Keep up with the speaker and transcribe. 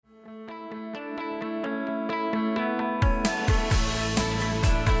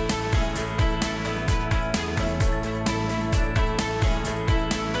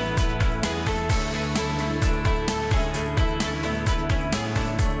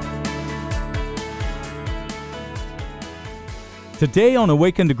Today on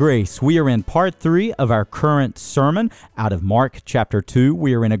Awaken to Grace, we are in part 3 of our current sermon out of Mark chapter 2.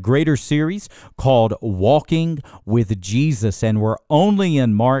 We are in a greater series called Walking with Jesus, and we're only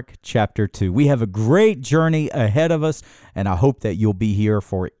in Mark chapter 2. We have a great journey ahead of us, and I hope that you'll be here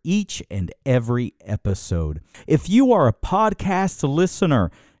for each and every episode. If you are a podcast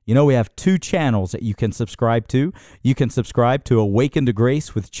listener, you know, we have 2 channels that you can subscribe to. You can subscribe to Awaken to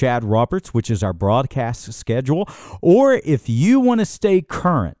Grace with Chad Roberts, which is our broadcast schedule. Or if you want to stay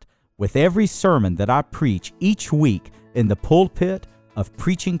current with every sermon that I preach each week in the pulpit of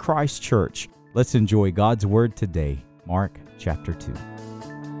Preaching Christ Church, let's enjoy God's Word today. Mark chapter 2.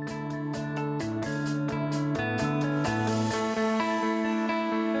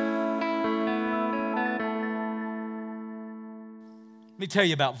 Let me tell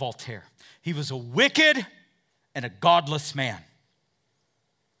you about Voltaire. He was a wicked and a godless man.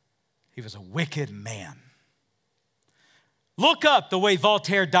 He was a wicked man. Look up the way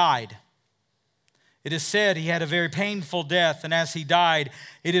Voltaire died. It is said he had a very painful death, and as he died,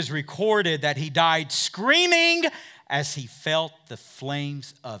 it is recorded that he died screaming as he felt the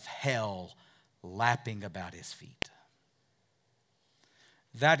flames of hell lapping about his feet.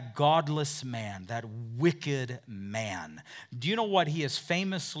 That godless man, that wicked man. Do you know what he is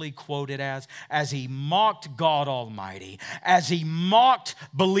famously quoted as? As he mocked God Almighty, as he mocked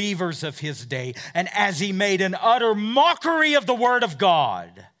believers of his day, and as he made an utter mockery of the Word of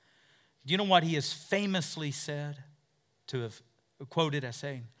God. Do you know what he is famously said to have quoted as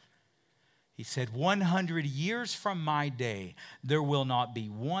saying? He said, 100 years from my day, there will not be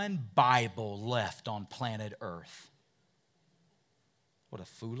one Bible left on planet Earth. What a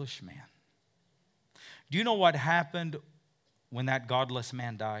foolish man. Do you know what happened when that godless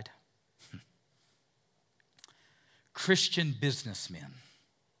man died? Christian businessmen,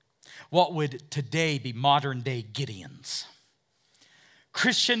 what would today be modern day Gideons.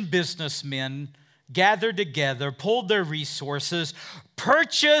 Christian businessmen gathered together, pulled their resources,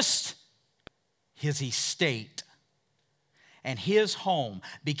 purchased his estate, and his home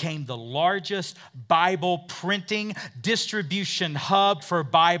became the largest Bible printing distribution hub for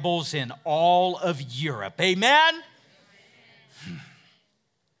Bibles in all of Europe. Amen?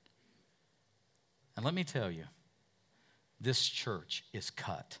 And let me tell you, this church is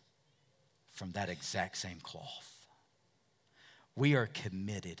cut from that exact same cloth. We are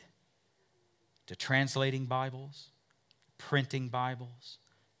committed to translating Bibles, printing Bibles,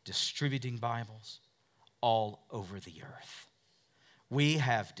 distributing Bibles all over the earth. We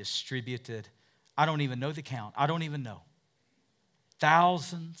have distributed, I don't even know the count,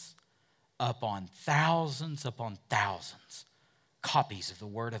 thousands upon thousands upon thousands copies of the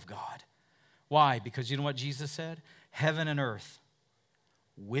Word of God. Why? Because you know what Jesus said? Heaven and earth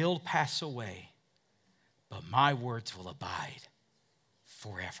will pass away, but my words will abide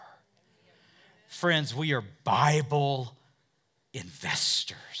forever. Friends, we are Bible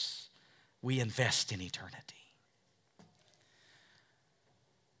investors. We invest in eternity.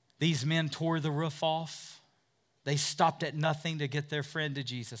 These men tore the roof off. They stopped at nothing to get their friend to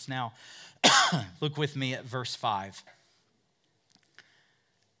Jesus. Now, look with me at verse 5.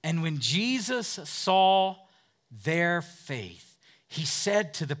 And when Jesus saw their faith, he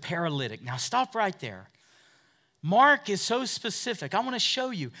said to the paralytic, now stop right there. Mark is so specific. I want to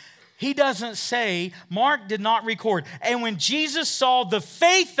show you. He doesn't say, Mark did not record. And when Jesus saw the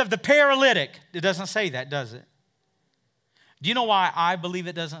faith of the paralytic, it doesn't say that, does it? Do you know why I believe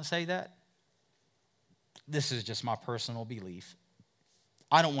it doesn't say that? This is just my personal belief.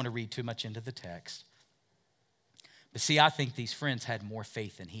 I don't want to read too much into the text. But see, I think these friends had more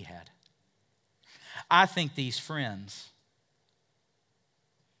faith than he had. I think these friends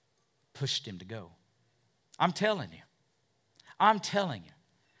pushed him to go. I'm telling you.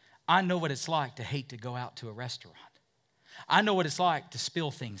 I know what it's like to hate to go out to a restaurant. I know what it's like to spill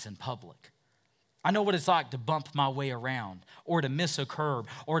things in public. I know what it's like to bump my way around or to miss a curb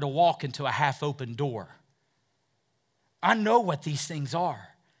or to walk into a half-open door. I know what these things are.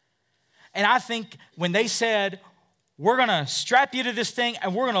 And I think when they said, we're going to strap you to this thing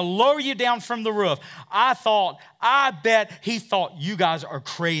and we're going to lower you down from the roof, I bet he thought, you guys are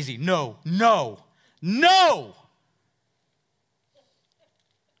crazy. No.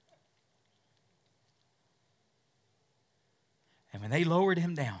 And when they lowered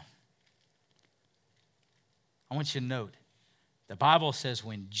him down, I want you to note, the Bible says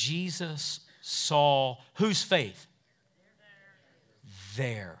when Jesus saw whose faith?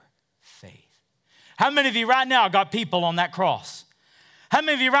 Their faith. How many of you right now got people on that cross? How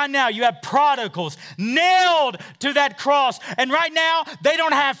many of you right now, you have prodigals nailed to that cross, and right now, they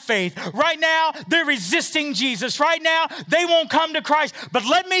don't have faith. Right now, they're resisting Jesus. Right now, they won't come to Christ. But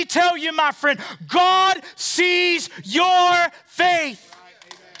let me tell you, my friend, God sees your faith.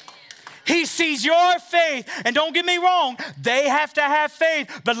 He sees your faith. And don't get me wrong, they have to have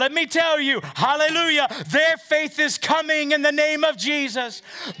faith. But let me tell you, hallelujah, their faith is coming in the name of Jesus.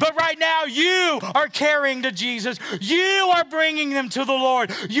 But right now, you are carrying to Jesus. You are bringing them to the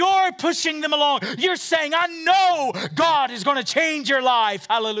Lord. You're pushing them along. You're saying, I know God is going to change your life.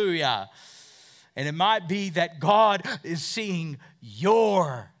 Hallelujah. And it might be that God is seeing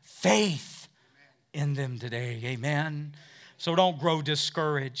your faith in them today. Amen. So don't grow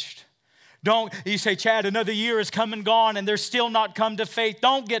discouraged. You say, Chad, another year has come and gone and they're still not come to faith.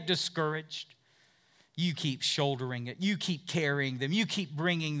 Don't get discouraged. You keep shouldering it. You keep carrying them. You keep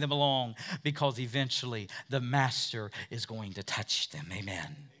bringing them along, because eventually the master is going to touch them.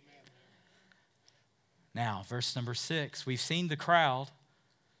 Amen. Now, verse number 6, we've seen the crowd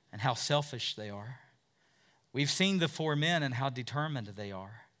and how selfish they are. We've seen the 4 men and how determined they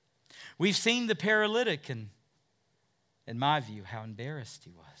are. We've seen the paralytic and, in my view, how embarrassed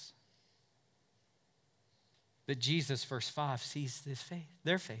he was. But Jesus, verse 5, sees this faith,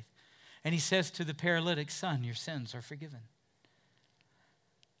 their faith. And he says to the paralytic, son, your sins are forgiven.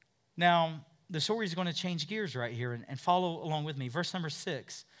 Now, the story is going to change gears right here, and follow along with me. Verse number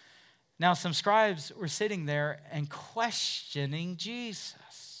 6. Now, some scribes were sitting there and questioning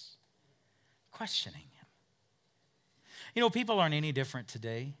Jesus. Questioning him. You know, people aren't any different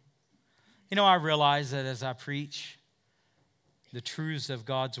today. You know, I realize that as I preach the truths of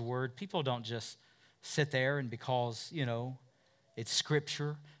God's word, people don't just sit there and because, you know, it's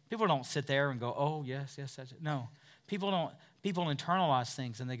scripture. People don't sit there and go, oh, yes, that's it. No, people internalize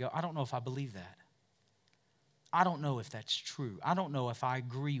things and they go, I don't know if I believe that. I don't know if that's true. I don't know if I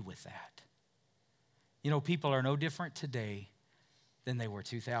agree with that. You know, people are no different today than they were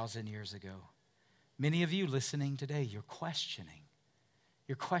 2,000 years ago. Many of you listening today, you're questioning.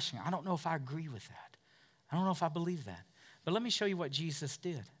 You're questioning. I don't know if I agree with that. I don't know if I believe that. But let me show you what Jesus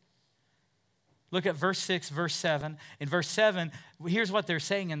did. Look at verse 6, verse 7. In verse 7, here's what they're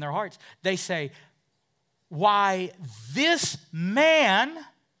saying in their hearts. They say, why this man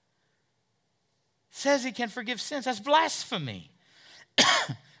says he can forgive sins. That's blasphemy.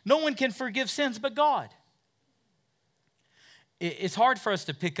 No one can forgive sins but God. It's hard for us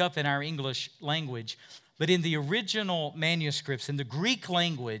to pick up in our English language, but in the original manuscripts, in the Greek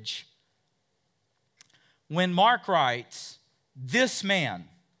language, when Mark writes, this man,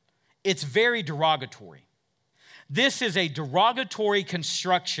 it's very derogatory. This is a derogatory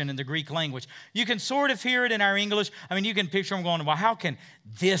construction in the Greek language. You can sort of hear it in our English. I mean, you can picture him going, well, how can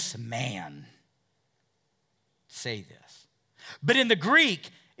this man say this? But in the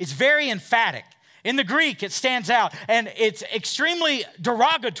Greek, it's very emphatic. In the Greek, it stands out, and it's extremely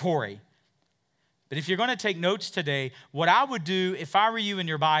derogatory. But if you're going to take notes today, what I would do if I were you in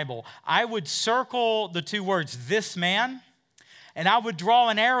your Bible, I would circle the 2 words, this man, and I would draw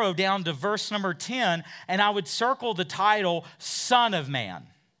an arrow down to verse number 10, and I would circle the title, Son of Man,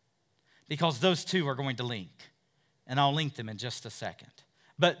 because those 2 are going to link. And I'll link them in just a second.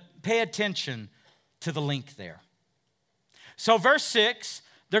 But pay attention to the link there. So verse 6,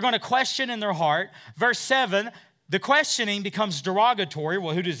 they're going to question in their heart. Verse 7, the questioning becomes derogatory.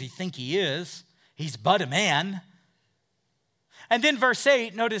 Well, who does he think he is? He's but a man. And then verse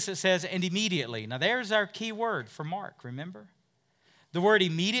 8, notice it says, and immediately. Now there's our key word for Mark, remember? The word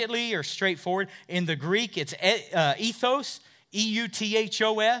immediately or straightforward. In the Greek, it's ethos,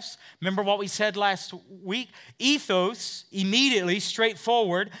 E-U-T-H-O-S. Remember what we said last week? Ethos, immediately,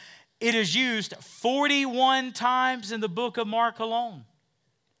 straightforward. It is used 41 times in the book of Mark alone.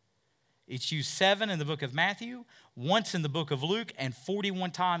 It's used 7 in the book of Matthew, once in the book of Luke, and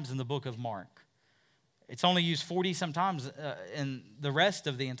 41 times in the book of Mark. It's only used 40 sometimes in the rest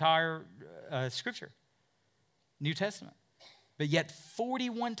of the entire Scripture, New Testament. But yet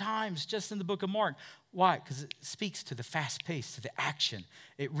 41 times just in the book of Mark. Why? Because it speaks to the fast pace, to the action.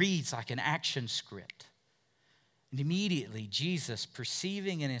 It reads like an action script. And immediately Jesus,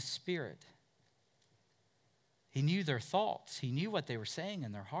 perceiving in his spirit, he knew their thoughts. He knew what they were saying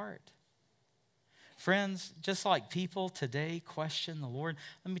in their heart. Friends, just like people today question the Lord,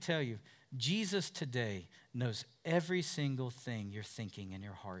 let me tell you, Jesus today knows every single thing you're thinking in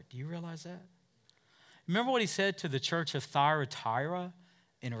your heart. Do you realize that? Remember what he said to the church of Thyatira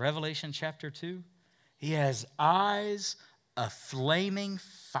in Revelation chapter 2? He has eyes a flaming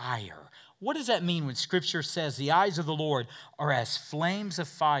fire. What does that mean when Scripture says the eyes of the Lord are as flames of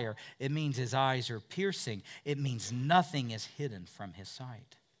fire? It means his eyes are piercing. It means nothing is hidden from his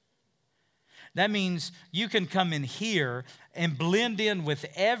sight. That means you can come in here and blend in with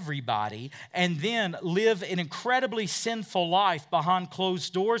everybody and then live an incredibly sinful life behind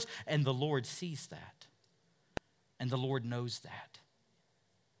closed doors, and the Lord sees that. And the Lord knows that.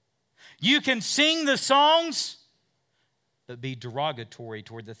 You can sing the songs, but be derogatory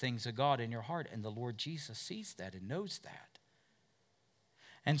toward the things of God in your heart. And the Lord Jesus sees that and knows that.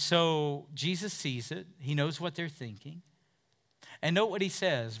 And so Jesus sees it. He knows what they're thinking. And note what he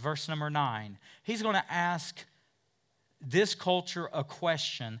says, verse number 9. He's going to ask this culture a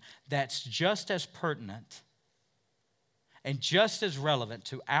question that's just as pertinent and just as relevant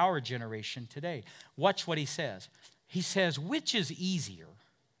to our generation today. Watch what he says. He says, which is easier,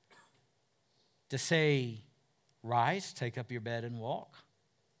 to say, rise, take up your bed and walk,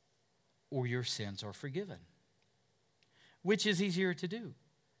 or your sins are forgiven? Which is easier to do?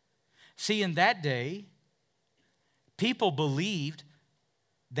 See, in that day, people believed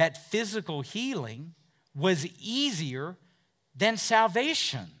that physical healing was easier than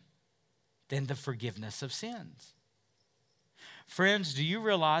salvation, than the forgiveness of sins. Friends, do you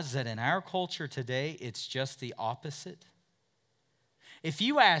realize that in our culture today, it's just the opposite? If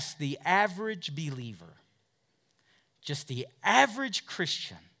you ask the average believer, just the average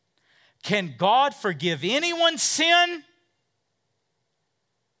Christian, can God forgive anyone's sin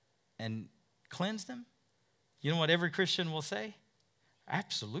and cleanse them? You know what every Christian will say?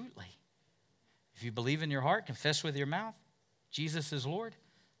 Absolutely. If you believe in your heart, confess with your mouth, Jesus is Lord,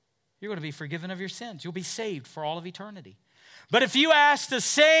 you're going to be forgiven of your sins. You'll be saved for all of eternity. But if you ask the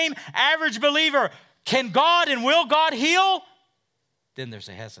same average believer, can God and will God heal? Then there's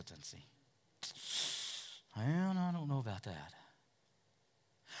a hesitancy. Well, I don't know about that.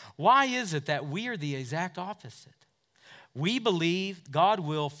 Why is it that we are the exact opposite? We believe God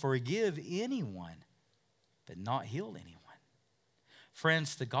will forgive anyone, but not heal anyone.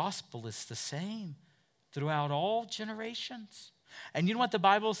 Friends, the gospel is the same throughout all generations. And you know what the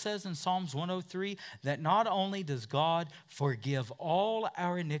Bible says in Psalms 103? That not only does God forgive all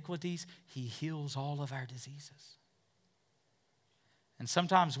our iniquities, he heals all of our diseases. And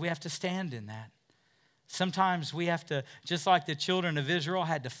sometimes we have to stand in that. Sometimes we have to, just like the children of Israel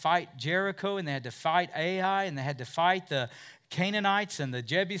had to fight Jericho, and they had to fight Ai, and they had to fight the Canaanites and the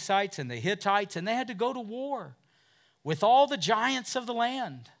Jebusites and the Hittites, and they had to go to war with all the giants of the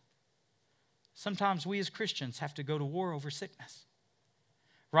land. Sometimes we as Christians have to go to war over sickness.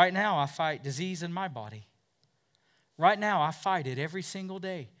 Right now, I fight disease in my body. Right now, I fight it every single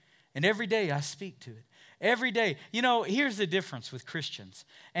day. And every day, I speak to it. Every day. You know, here's the difference with Christians.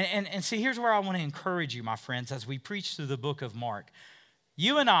 And see, here's where I want to encourage you, my friends, as we preach through the book of Mark.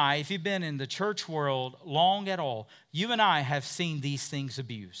 You and I, if you've been in the church world long at all, you and I have seen these things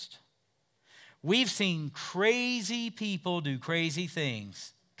abused. We've seen crazy people do crazy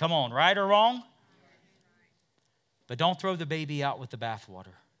things. Come on, right or wrong? But don't throw the baby out with the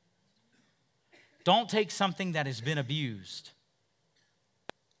bathwater. Don't take something that has been abused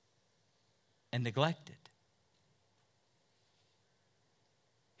and neglected.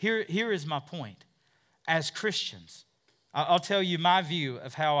 Here is my point. As Christians, I'll tell you my view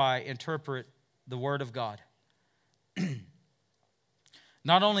of how I interpret the Word of God.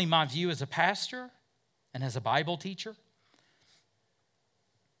 Not only my view as a pastor and as a Bible teacher,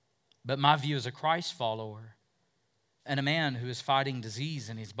 but my view as a Christ follower and a man who is fighting disease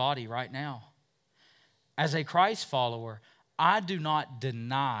in his body right now. As a Christ follower, I do not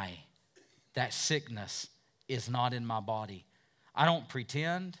deny that sickness is not in my body. I don't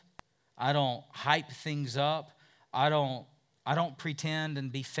pretend. I don't hype things up. I don't pretend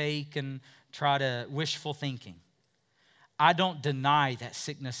and be fake and try to wishful thinking. I don't deny that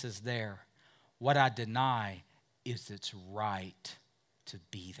sickness is there. What I deny is it's right to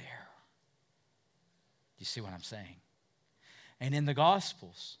be there. You see what I'm saying? And in the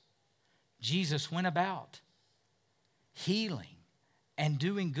Gospels, Jesus went about healing and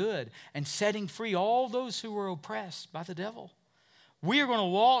doing good and setting free all those who were oppressed by the devil. We are going to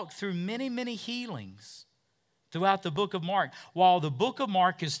walk through many, many healings throughout the book of Mark. While the book of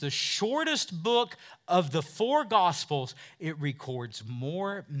Mark is the shortest book of the 4 Gospels, it records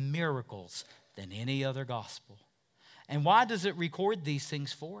more miracles than any other gospel. And why does it record these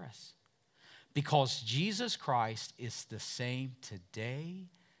things for us? Because Jesus Christ is the same today,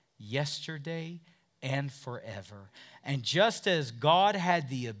 yesterday, and forever. And just as God had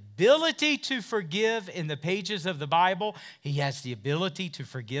the ability to forgive in the pages of the Bible, He has the ability to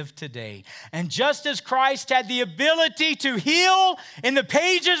forgive today. And just as Christ had the ability to heal in the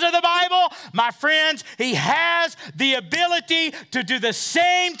pages of the Bible, my friends, He has the ability to do the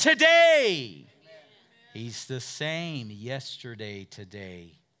same today. He's the same yesterday,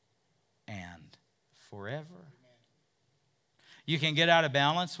 today, and forever. You can get out of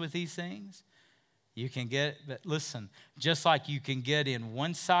balance with these things. You can but listen, just like you can get in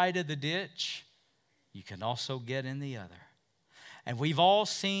one side of the ditch, you can also get in the other. And we've all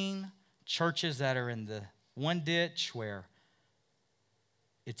seen churches that are in the one ditch where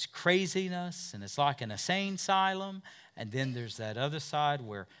it's craziness and it's like an insane asylum. And then there's that other side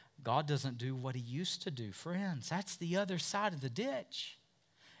where God doesn't do what He used to do. Friends, that's the other side of the ditch.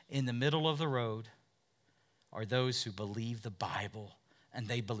 In the middle of the road are those who believe the Bible, and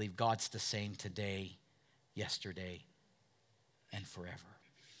they believe God's the same today, yesterday, and forever.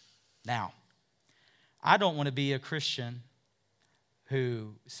 Now, I don't want to be a Christian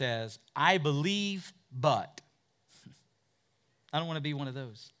who says, I believe, but. I don't want to be one of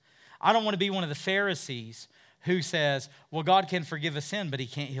those. I don't want to be one of the Pharisees who says, well, God can forgive a sin, but He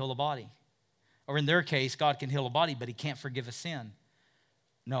can't heal a body. Or in their case, God can heal a body, but He can't forgive a sin.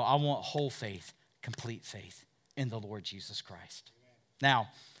 No, I want whole faith, complete faith in the Lord Jesus Christ. Now,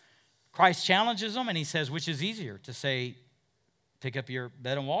 Christ challenges them and He says, which is easier to say, pick up your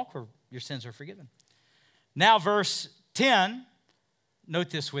bed and walk, or your sins are forgiven? Now, verse 10,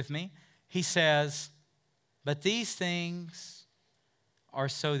 note this with me. He says, but these things are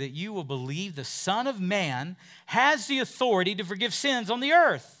so that you will believe the Son of Man has the authority to forgive sins on the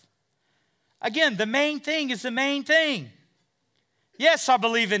earth. Again, the main thing is the main thing. Yes, I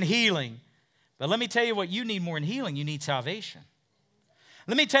believe in healing, but let me tell you what you need more than healing. You need salvation.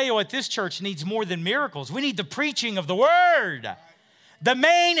 Let me tell you what this church needs more than miracles. We need the preaching of the Word. The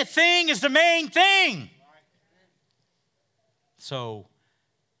main thing is the main thing. So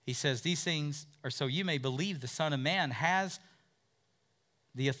He says, these things are so you may believe the Son of Man has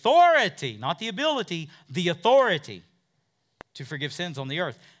the authority, not the ability, the authority to forgive sins on the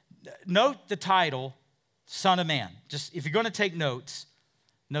earth. Note the title, Son of Man. Just if you're going to take notes,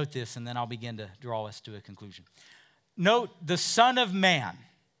 note this, and then I'll begin to draw us to a conclusion. Note the Son of Man.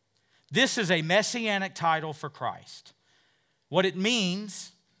 This is a messianic title for Christ. What it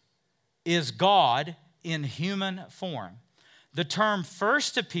means is God in human form. The term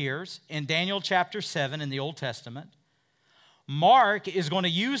first appears in Daniel chapter 7 in the Old Testament. Mark is going to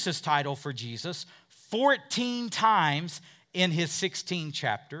use this title for Jesus 14 times in his 16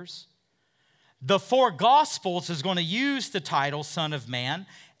 chapters. The four Gospels is going to use the title Son of Man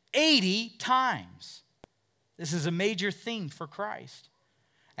 80 times. This is a major theme for Christ.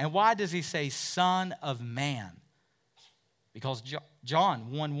 And why does He say Son of Man? Because John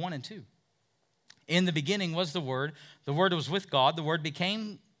 1:1 and 2. In the beginning was the Word was with God, the Word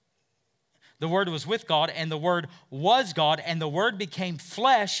was with God, and the Word was God, and the Word became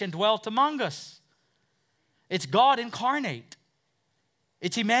flesh and dwelt among us. It's God incarnate.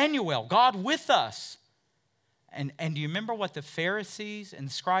 It's Emmanuel, God with us. And do you remember what the Pharisees and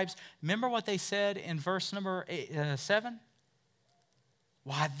scribes, remember what they said in verse number 7?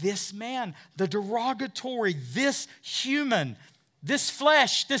 Why, this man, the derogatory, this human, this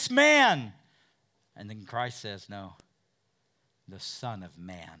flesh, this man. And then Christ says, no, the Son of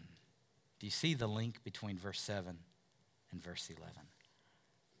Man. Do you see the link between verse 7 and verse 11?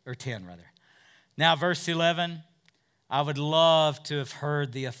 Or 10, rather. Now, verse 11, I would love to have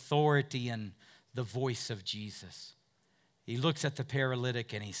heard the authority and the voice of Jesus. He looks at the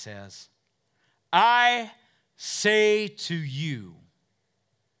paralytic and He says, I say to you,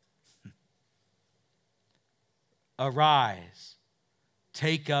 arise,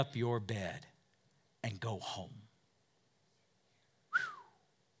 take up your bed, and go home.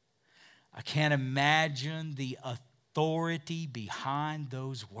 I can't imagine the authority behind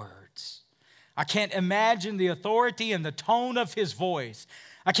those words. I can't imagine the authority and the tone of His voice.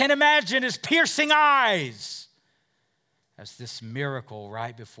 I can't imagine His piercing eyes as this miracle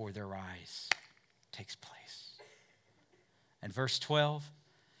right before their eyes takes place. And verse 12,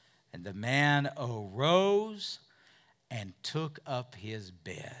 and the man arose and took up his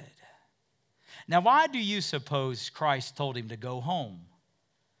bed. Now, why do you suppose Christ told him to go home?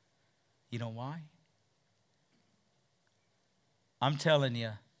 You know why? I'm telling you,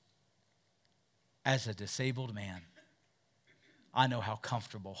 as a disabled man, I know how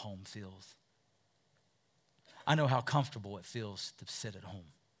comfortable home feels. I know how comfortable it feels to sit at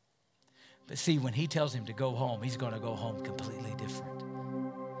home. But see, when He tells him to go home, he's going to go home completely different.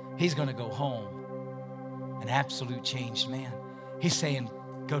 He's going to go home an absolute changed man. He's saying,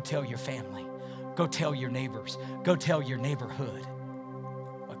 go tell your family, go tell your neighbors, go tell your neighborhood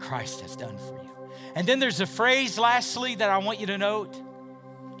what Christ has done for you. And then there's a phrase, lastly, that I want you to note.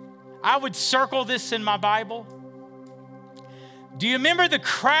 I would circle this in my Bible. Do you remember the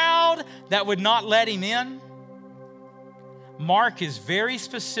crowd that would not let him in? Mark is very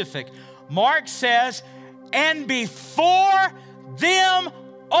specific. Mark says, and before them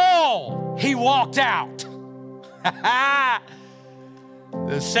all, he walked out.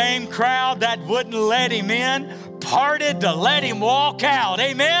 The same crowd that wouldn't let him in parted to let him walk out.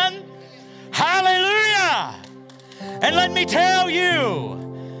 Amen? Hallelujah! And let me tell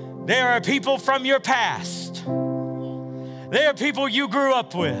you, there are people from your past. There are people you grew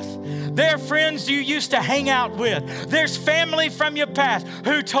up with. There are friends you used to hang out with. There's family from your past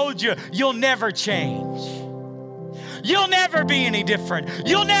who told you you'll never change. You'll never be any different.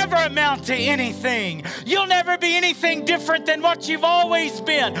 You'll never amount to anything. You'll never be anything different than what you've always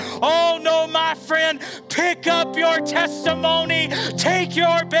been. Oh no, my friend, pick up your testimony, take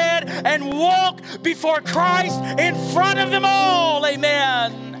your bed, and walk before Christ in front of them all.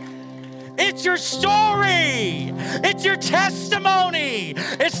 Amen. It's your story. It's your testimony.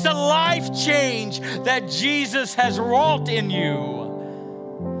 It's the life change that Jesus has wrought in you.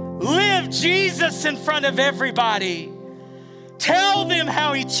 Live Jesus in front of everybody. Tell them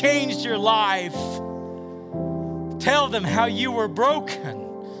how he changed your life. Tell them how you were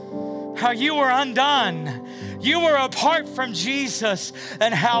broken, how you were undone. You were apart from Jesus,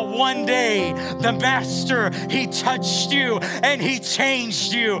 and how one day the Master, he touched you and he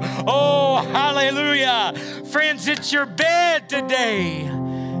changed you. Oh, hallelujah. Friends, it's your bed today.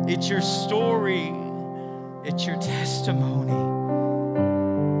 It's your story. It's your testimony.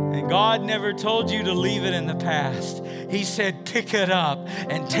 And God never told you to leave it in the past. He said, pick it up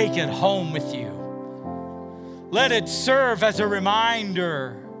and take it home with you. Let it serve as a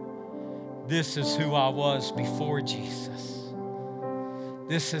reminder. This is who I was before Jesus.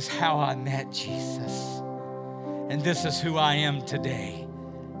 This is how I met Jesus. And this is who I am today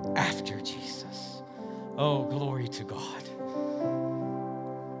after Jesus. Oh, glory to God.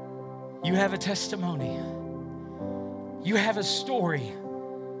 You have a testimony. You have a story.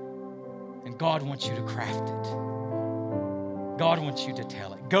 And God wants you to craft it. God wants you to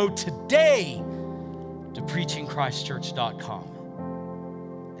tell it. Go today to preachingchristchurch.com.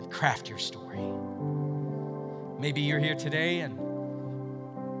 Craft your story. Maybe you're here today and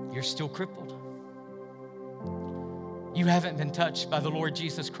you're still crippled. You haven't been touched by the Lord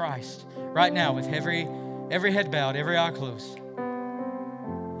Jesus Christ. Right now, with every head bowed, every eye closed.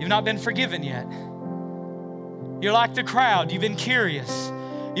 You've not been forgiven yet. You're like the crowd. You've been curious.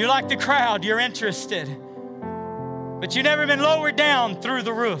 You're like the crowd. You're interested. But you've never been lowered down through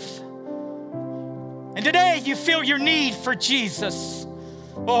the roof. And today you feel your need for Jesus.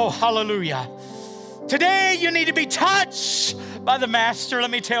 Oh, hallelujah. Today you need to be touched by the Master. Let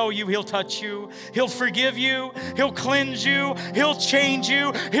me tell you, he'll touch you. He'll forgive you. He'll cleanse you. He'll change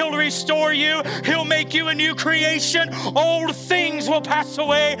you. He'll restore you. He'll make you a new creation. Old things will pass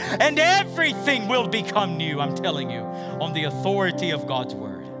away and everything will become new. I'm telling you, on the authority of God's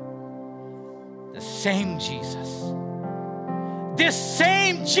word. The same Jesus. This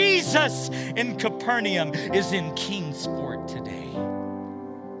same Jesus in Capernaum is in Kingsport today.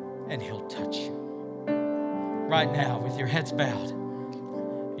 And he'll touch you. Right now, with your heads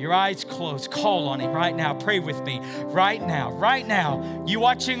bowed, your eyes closed, call on him right now. Pray with me right now. You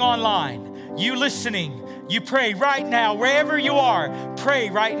watching online, you listening, you pray right now. Wherever you are, pray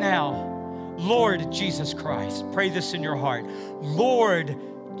right now. Lord Jesus Christ, pray this in your heart. Lord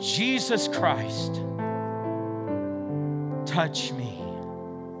Jesus Christ, touch me.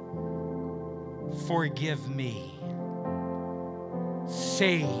 Forgive me.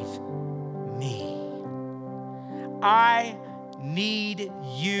 Save me. I need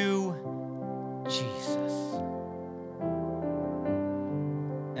you, Jesus.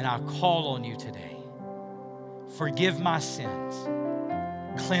 And I call on you today. Forgive my sins.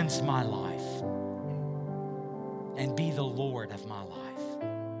 Cleanse my life. And be the Lord of my life.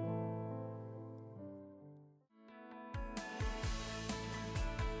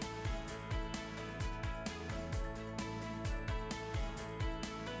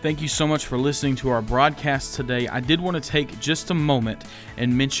 Thank you so much for listening to our broadcast today. I did want to take just a moment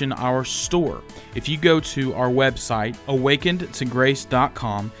and mention our store. If you go to our website,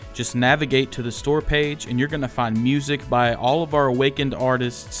 awakenedtograce.com, just navigate to the store page and you're going to find music by all of our awakened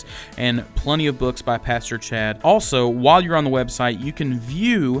artists and plenty of books by Pastor Chad. Also, while you're on the website, you can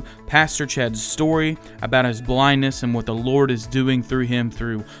view Pastor Chad's story about his blindness and what the Lord is doing through him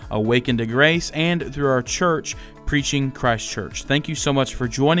through Awakened to Grace and through our church, Preaching Christ Church. Thank you so much for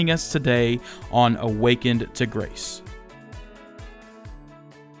joining us today on Awakened to Grace.